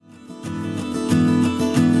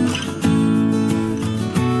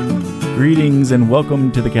Greetings and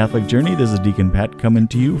welcome to the Catholic Journey. This is Deacon Pat coming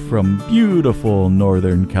to you from beautiful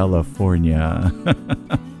Northern California.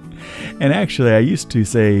 And actually, I used to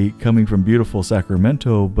say coming from beautiful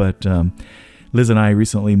Sacramento, but Liz and I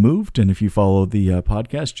recently moved, and if you follow the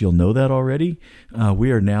podcast, you'll know that already.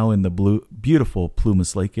 We are now in the beautiful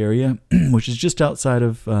Plumas Lake area, which is just outside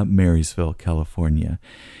of Marysville, California.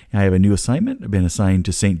 I have a new assignment. I've been assigned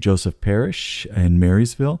to St. Joseph Parish in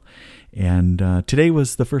Marysville, and today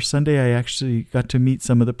was the first Sunday I actually got to meet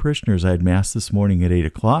some of the parishioners. I had Mass this morning at 8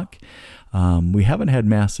 o'clock. We haven't had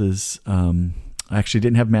Masses. I actually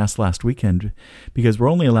didn't have Mass last weekend because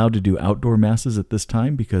we're only allowed to do outdoor Masses at this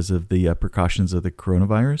time because of the precautions of the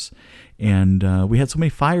coronavirus. And we had so many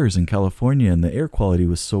fires in California and the air quality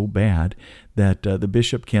was so bad that the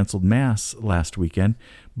bishop canceled Mass last weekend.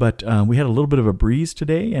 But we had a little bit of a breeze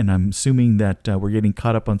today, and I'm assuming that we're getting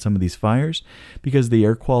caught up on some of these fires because the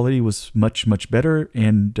air quality was much, much better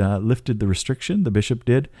and lifted the restriction, the bishop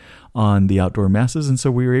did, on the outdoor Masses. And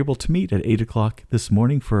so we were able to meet at 8 o'clock this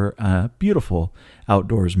morning for a beautiful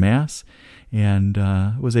outdoors Mass, and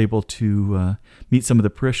was able to meet some of the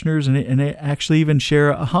parishioners and actually even share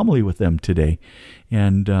a homily with them today.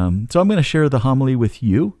 And so I'm going to share the homily with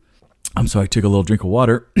you. So I took a little drink of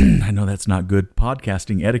water. I know that's not good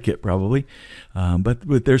podcasting etiquette probably,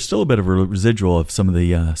 but there's still a bit of a residual of some of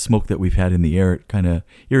the smoke that we've had in the air. It kind of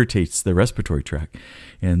irritates the respiratory tract.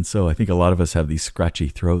 And so I think a lot of us have these scratchy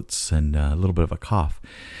throats and a little bit of a cough.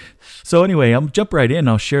 So anyway, I'll jump right in.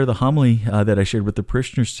 I'll share the homily that I shared with the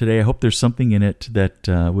parishioners today. I hope there's something in it that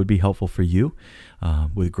would be helpful for you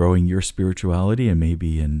with growing your spirituality and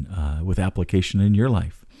maybe with application in your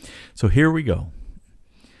life. So here we go.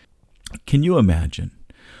 Can you imagine?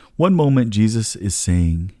 One moment Jesus is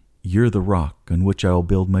saying, "You're the rock on which I will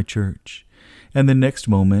build my church." And the next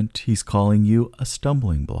moment he's calling you a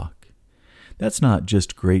stumbling block. That's not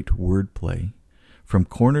just great wordplay, from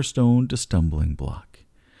cornerstone to stumbling block.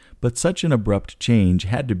 But such an abrupt change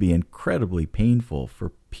had to be incredibly painful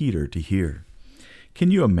for Peter to hear.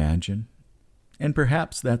 Can you imagine? And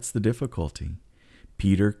perhaps that's the difficulty.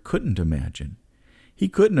 Peter couldn't imagine. He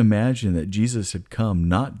couldn't imagine that Jesus had come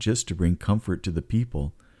not just to bring comfort to the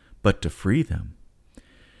people, but to free them.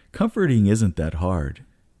 Comforting isn't that hard.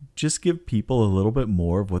 Just give people a little bit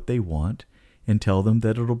more of what they want and tell them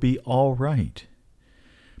that it'll be all right.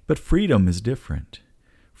 But freedom is different.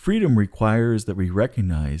 Freedom requires that we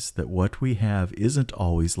recognize that what we have isn't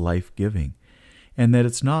always life-giving, and that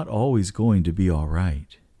it's not always going to be all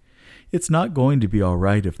right. It's not going to be all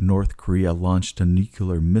right if North Korea launched a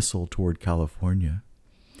nuclear missile toward California.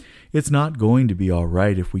 It's not going to be all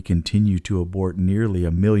right if we continue to abort nearly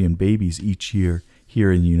 1 million babies each year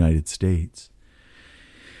here in the United States.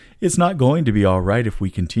 It's not going to be all right if we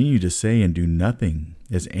continue to say and do nothing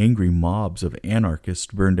as angry mobs of anarchists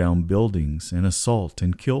burn down buildings and assault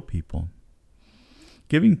and kill people.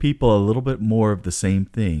 Giving people a little bit more of the same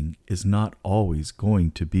thing is not always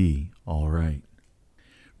going to be all right.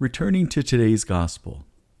 Returning to today's gospel.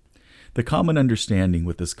 The common understanding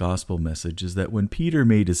with this gospel message is that when Peter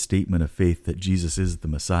made his statement of faith that Jesus is the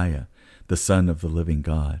Messiah, the Son of the living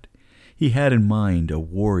God, he had in mind a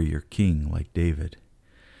warrior king like David,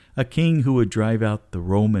 a king who would drive out the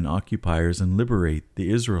Roman occupiers and liberate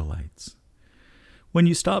the Israelites. When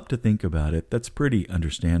you stop to think about it, that's pretty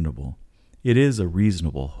understandable. It is a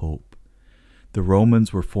reasonable hope. The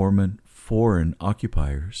Romans were foreign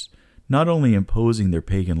occupiers, not only imposing their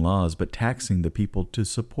pagan laws, but taxing the people to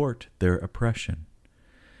support their oppression.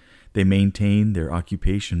 They maintained their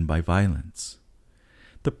occupation by violence.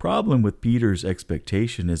 The problem with Peter's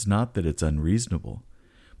expectation is not that it's unreasonable,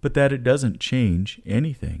 but that it doesn't change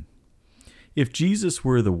anything. If Jesus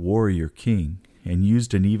were the warrior king and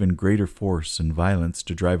used an even greater force and violence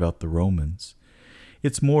to drive out the Romans,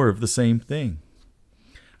 it's more of the same thing.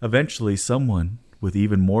 Eventually, someone with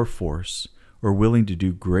even more force or willing to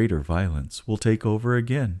do greater violence will take over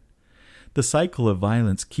again. The cycle of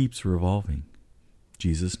violence keeps revolving.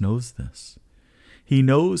 Jesus knows this. He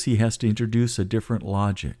knows he has to introduce a different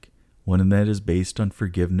logic, one that is based on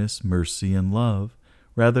forgiveness, mercy, and love,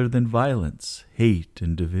 rather than violence, hate,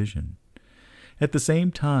 and division. At the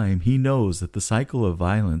same time, he knows that the cycle of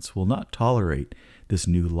violence will not tolerate this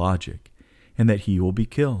new logic, and that he will be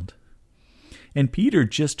killed. And Peter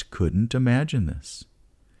just couldn't imagine this.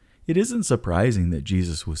 It isn't surprising that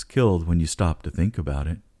Jesus was killed when you stop to think about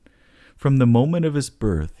it. From the moment of his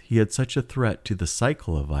birth, he had such a threat to the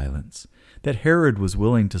cycle of violence that Herod was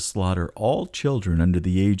willing to slaughter all children under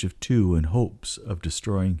the age of 2 in hopes of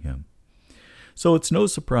destroying him. So it's no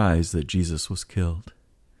surprise that Jesus was killed.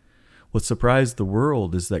 What surprised the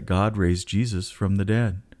world is that God raised Jesus from the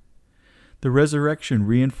dead. The resurrection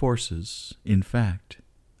reinforces, in fact,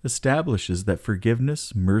 establishes that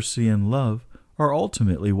forgiveness, mercy, and love are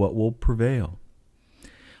ultimately what will prevail.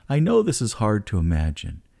 I know this is hard to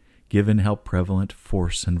imagine, given how prevalent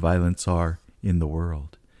force and violence are in the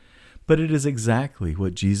world, but it is exactly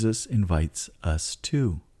what Jesus invites us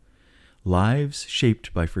to. Lives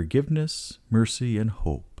shaped by forgiveness, mercy, and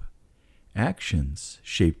hope. Actions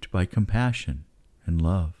shaped by compassion and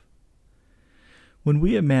love. When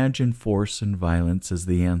we imagine force and violence as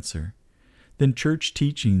the answer, then church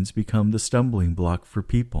teachings become the stumbling block for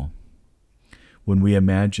people. When we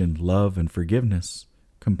imagine love and forgiveness,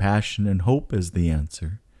 compassion and hope as the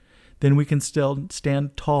answer, then we can still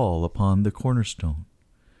stand tall upon the cornerstone.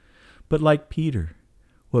 But like Peter,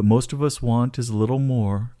 what most of us want is a little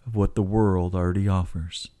more of what the world already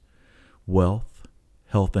offers: wealth,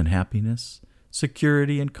 health and happiness,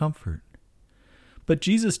 security and comfort. But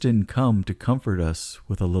Jesus didn't come to comfort us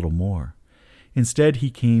with a little more. Instead, he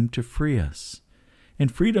came to free us.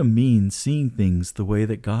 And freedom means seeing things the way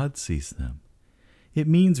that God sees them. It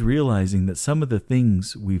means realizing that some of the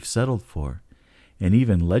things we've settled for, and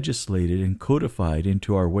even legislated and codified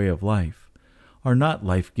into our way of life, are not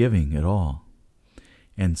life-giving at all.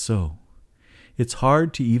 And so, it's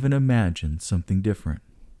hard to even imagine something different.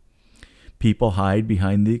 People hide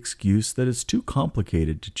behind the excuse that it's too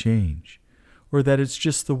complicated to change, or that it's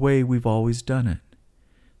just the way we've always done it.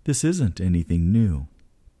 This isn't anything new.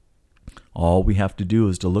 All we have to do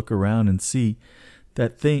is to look around and see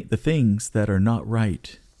that the things that are not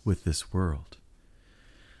right with this world.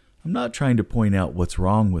 I'm not trying to point out what's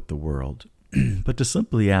wrong with the world, but to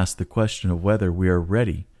simply ask the question of whether we are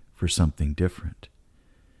ready for something different.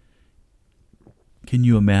 Can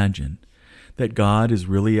you imagine that God is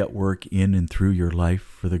really at work in and through your life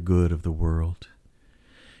for the good of the world?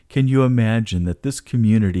 Can you imagine that this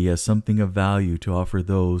community has something of value to offer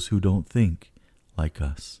those who don't think like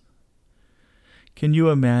us? Can you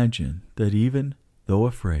imagine that even though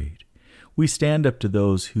afraid, we stand up to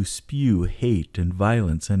those who spew hate and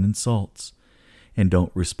violence and insults and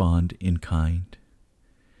don't respond in kind?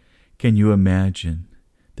 Can you imagine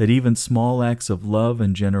that even small acts of love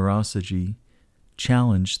and generosity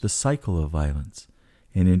challenge the cycle of violence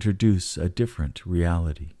and introduce a different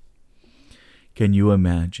reality? Can you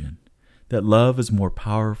imagine that love is more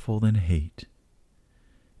powerful than hate?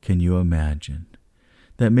 Can you imagine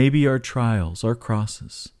that maybe our trials, our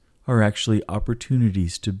crosses, are actually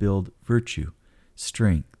opportunities to build virtue,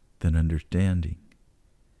 strength, and understanding?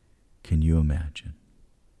 Can you imagine?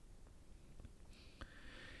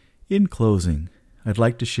 In closing, I'd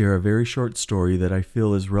like to share a very short story that I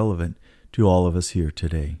feel is relevant to all of us here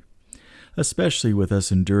today, especially with us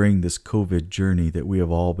enduring this COVID journey that we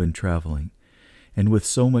have all been traveling, and with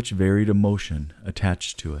so much varied emotion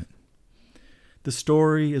attached to it. The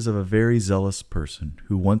story is of a very zealous person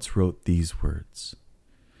who once wrote these words: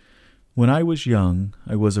 "When I was young,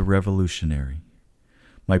 I was a revolutionary.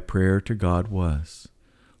 My prayer to God was,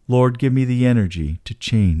 'Lord, give me the energy to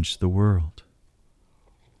change the world.'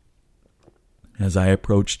 As I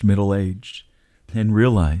approached middle age and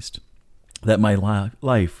realized that my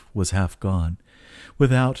life was half gone,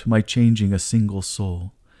 without my changing a single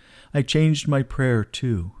soul, I changed my prayer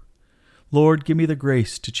too. 'Lord, give me the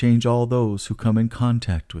grace to change all those who come in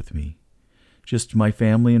contact with me. Just my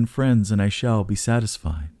family and friends, and I shall be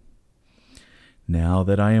satisfied.' Now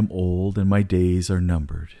that I am old and my days are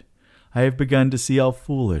numbered, I have begun to see how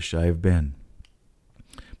foolish I have been.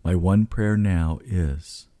 My one prayer now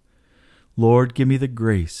is, 'Lord, give me the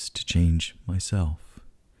grace to change myself.'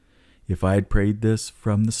 If I had prayed this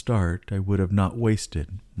from the start, I would have not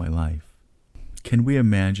wasted my life." Can we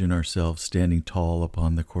imagine ourselves standing tall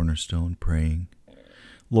upon the cornerstone praying,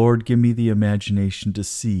 "Lord, give me the imagination to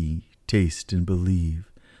see, taste, and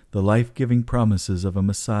believe the life-giving promises of a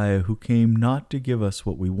Messiah who came not to give us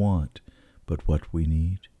what we want, but what we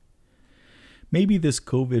need"? Maybe this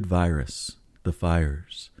COVID virus, the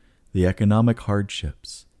fires, the economic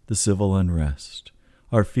hardships, the civil unrest,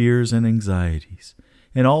 our fears and anxieties,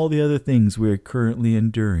 and all the other things we are currently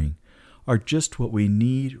enduring are just what we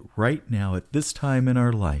need right now at this time in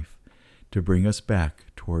our life to bring us back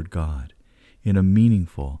toward God in a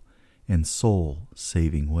meaningful and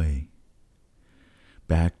soul-saving way.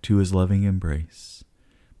 Back to his loving embrace,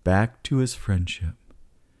 back to his friendship,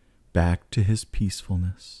 back to his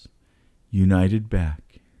peacefulness, united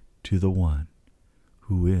back to the one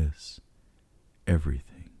who is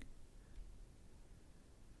everything.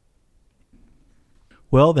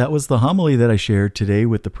 Well, that was the homily that I shared today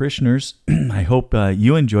with the parishioners. I hope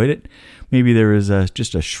you enjoyed it. Maybe there is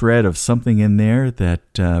just a shred of something in there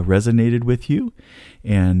that resonated with you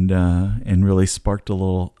and really sparked a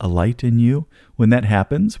light in you. When that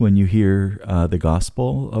happens, when you hear the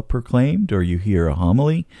gospel proclaimed or you hear a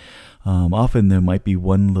homily, often there might be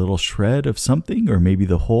one little shred of something or maybe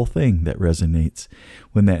the whole thing that resonates.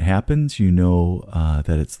 When that happens, you know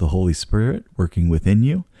that it's the Holy Spirit working within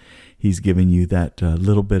you. He's giving you that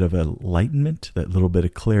little bit of enlightenment, that little bit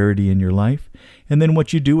of clarity in your life. And then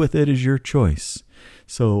what you do with it is your choice.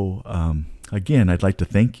 So, again, I'd like to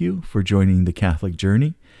thank you for joining the Catholic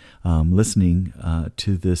Journey, listening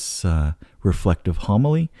to this reflective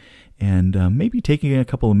homily, and maybe taking a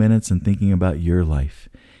couple of minutes and thinking about your life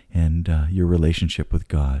and your relationship with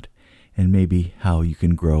God, and maybe how you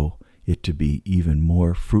can grow it to be even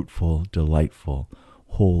more fruitful, delightful,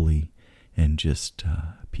 holy, and just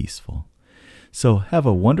peaceful. So have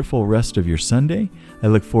a wonderful rest of your Sunday. I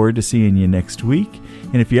look forward to seeing you next week.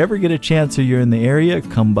 And if you ever get a chance or you're in the area,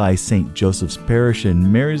 come by St. Joseph's Parish in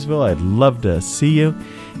Marysville. I'd love to see you.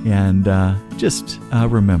 And just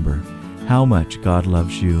remember how much God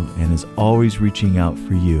loves you and is always reaching out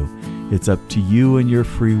for you. It's up to you and your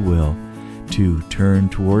free will to turn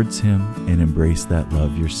towards Him and embrace that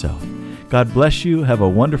love yourself. God bless you. Have a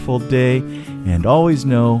wonderful day, and always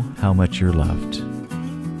know how much you're loved.